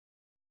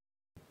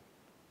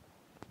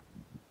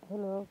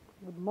Hello,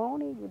 good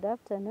morning, good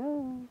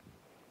afternoon.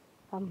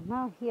 I'm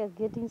now here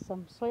getting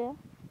some soya.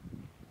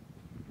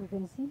 You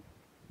can see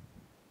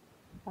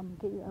I'm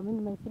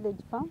in my village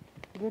farm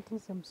getting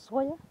some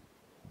soya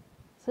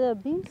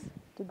beans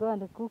to go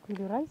and cook with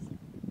rice.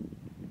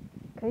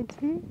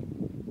 Kindly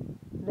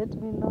let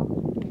me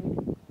know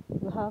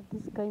if you have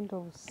this kind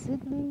of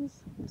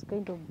seedlings, this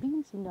kind of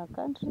beans in your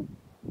country,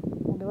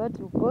 and what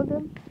you call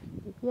them.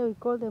 Here we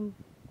call them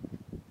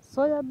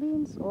soya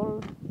beans or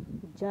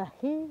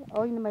jahe,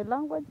 or in my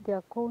language they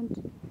are called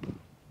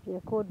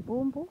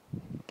bumbu.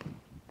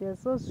 They are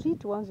so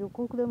sweet once you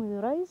cook them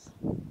with rice.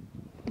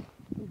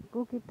 You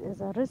cook it as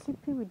a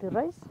recipe with the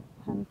rice,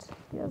 and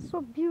they are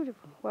so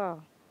beautiful.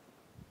 Wow!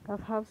 I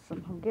have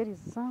some. I'm getting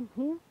some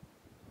here.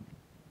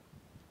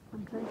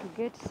 I'm trying to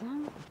get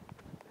some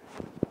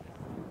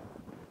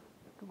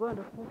to go and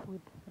cook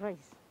with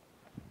rice.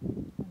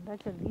 And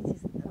actually,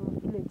 this is our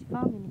village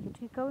farm in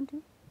Kitui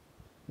County.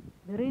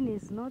 The rain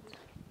is not.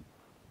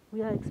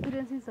 We are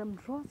experiencing some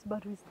droughts,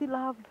 but we still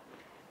have.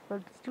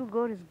 But still,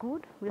 God is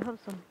good. We have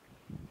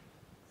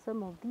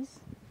some of this,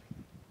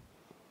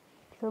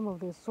 some of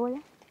the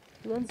soya.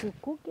 Once you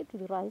cook it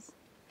with rice,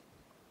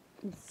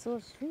 it's so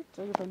sweet.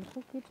 So you can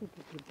cook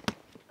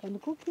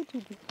it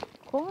with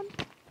corn,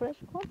 fresh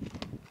corn.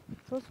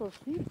 It's also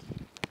sweet.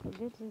 So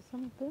get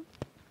some of them.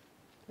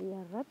 We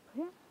are up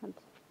here, and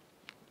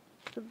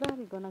so that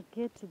we're gonna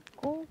get to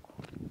cook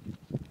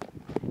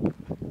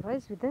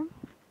rice with them.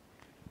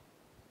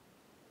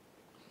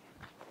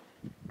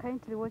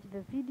 Kindly watch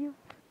the video.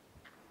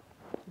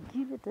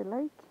 Give it a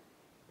like.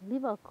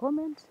 Leave a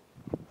comment.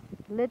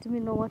 Let me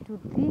know what you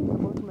think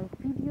about my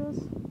videos.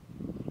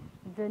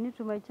 If you're new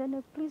to my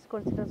channel, please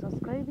consider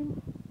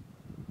subscribing.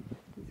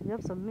 We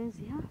have some maize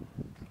here.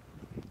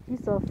 This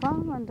is our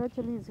farm, and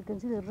actually, as you can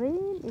see, the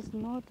rain is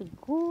not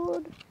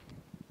good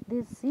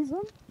this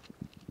season.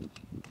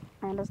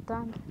 I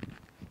understand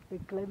the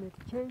climate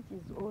change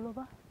is all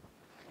over.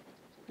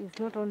 It's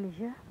not only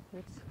here.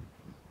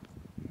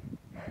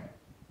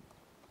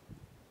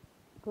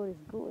 God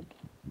is good.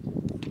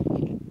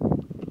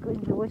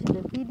 If you're watching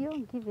the video,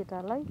 give it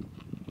a like.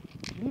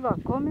 Leave a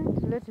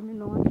comment. Let me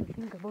know what you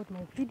think about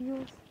my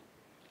videos.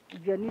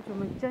 If you are new to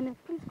my channel,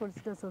 please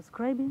consider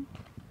subscribing.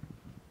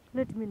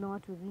 Let me know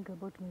what you think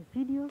about my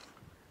videos.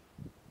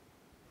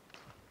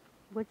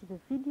 Watch the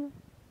video.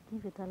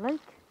 Give it a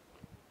like.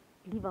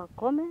 Leave a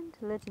comment.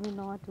 Let me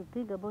know what you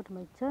think about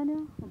my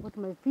channel, about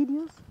my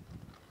videos,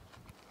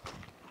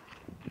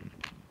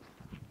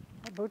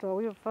 about our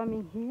way of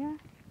farming here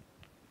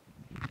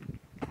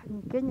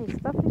in Kenya,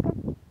 East Africa.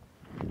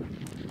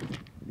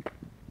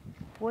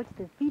 Watch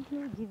the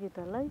video. Give it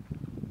a like.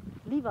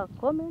 Leave a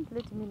comment.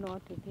 Let me know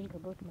what you think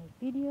about my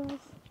videos.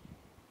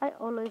 I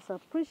always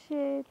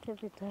appreciate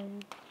every time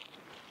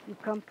you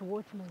come to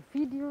watch my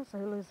videos.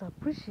 I always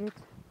appreciate.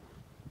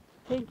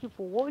 Thank you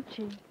for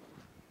watching.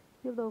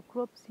 We have the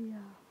crops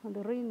here, and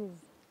the rain is.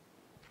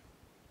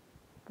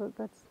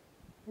 That's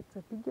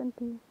a pigeon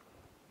pea.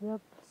 We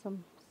have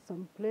some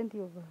plenty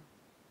of.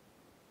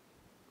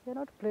 They're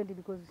not plenty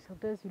because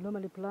sometimes you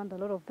normally plant a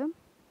lot of them,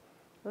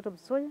 a lot of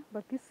soya.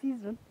 But this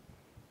season,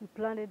 we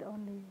planted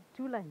only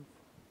 2 lines.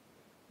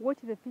 Watch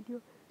the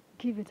video,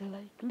 give it a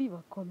like, leave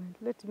a comment.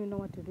 Let me know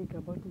what you think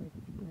about my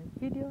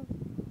videos.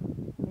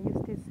 May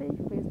you stay safe,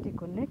 may you stay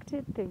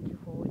connected. Thank you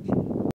for watching.